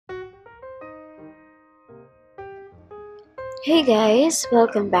Hey guys,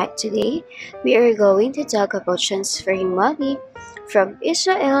 welcome back. Today we are going to talk about transferring money from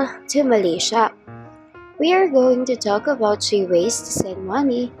Israel to Malaysia. We are going to talk about 3 ways to send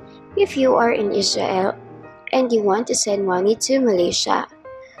money if you are in Israel and you want to send money to Malaysia.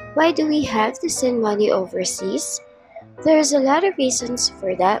 Why do we have to send money overseas? There's a lot of reasons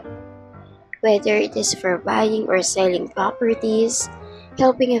for that, whether it is for buying or selling properties,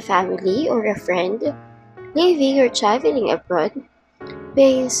 helping a family or a friend, living or traveling abroad,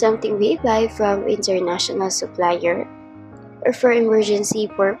 paying something we buy from international supplier, or for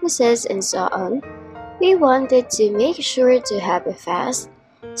emergency purposes and so on. We wanted to make sure to have a fast,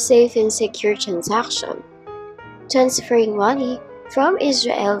 safe and secure transaction. Transferring money from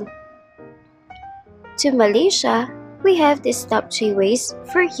Israel to Malaysia, we have these top 3 ways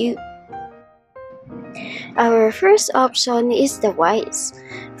for you. Our first option is the Wise.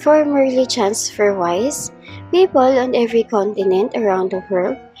 Formerly TransferWise, people on every continent around the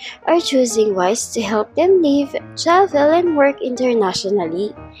world are choosing Wise to help them live, travel, and work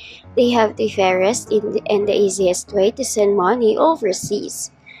internationally. They have the fairest and the easiest way to send money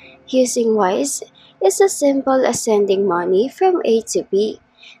overseas. Using Wise is as simple as sending money from A to B,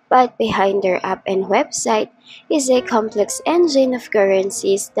 but behind their app and website is a complex engine of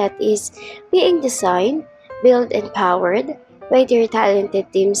currencies that is being designed, built, and powered by their talented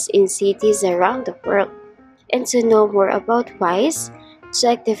teams in cities around the world. And to know more about Wise,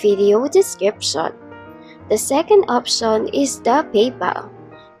 check the video description. The second option is the PayPal.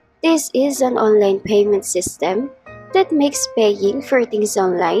 This is an online payment system that makes paying for things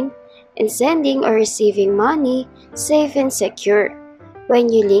online and sending or receiving money safe and secure. When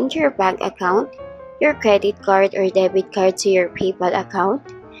you link your bank account, your credit card or debit card to your PayPal account,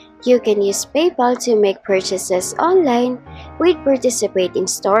 you can use PayPal to make purchases online with participating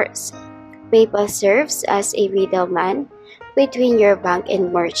stores. PayPal serves as a middleman between your bank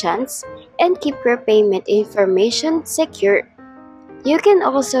and merchants and keep your payment information secure. You can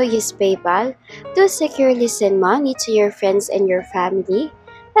also use PayPal to securely send money to your friends and your family,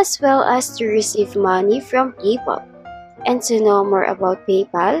 as well as to receive money from people. And to know more about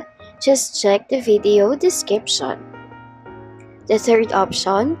PayPal, just check the video description. The third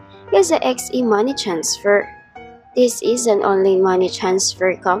option is the XE Money Transfer. This is an online money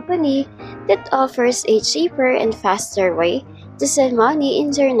transfer company that offers a cheaper and faster way to send money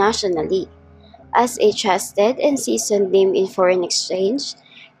internationally. As a trusted and seasoned name in foreign exchange,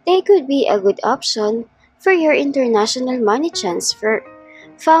 they could be a good option for your international money transfer.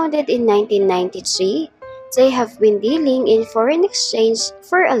 Founded in 1993, they have been dealing in foreign exchange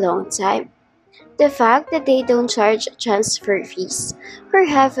for a long time. The fact that they don't charge transfer fees or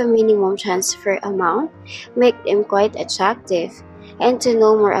have a minimum transfer amount make them quite attractive. And to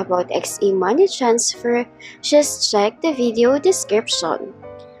know more about XE Money Transfer, just check the video description.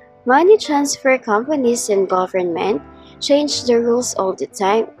 Money transfer companies and government change the rules all the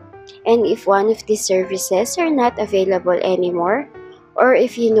time. And if one of these services are not available anymore, or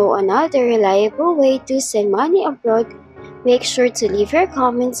if you know another reliable way to send money abroad, make sure to leave your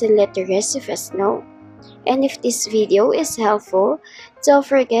comments and let the rest of us know. And if this video is helpful, don't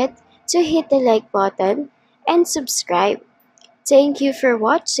forget to hit the like button and subscribe. Thank you for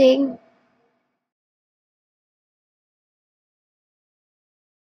watching.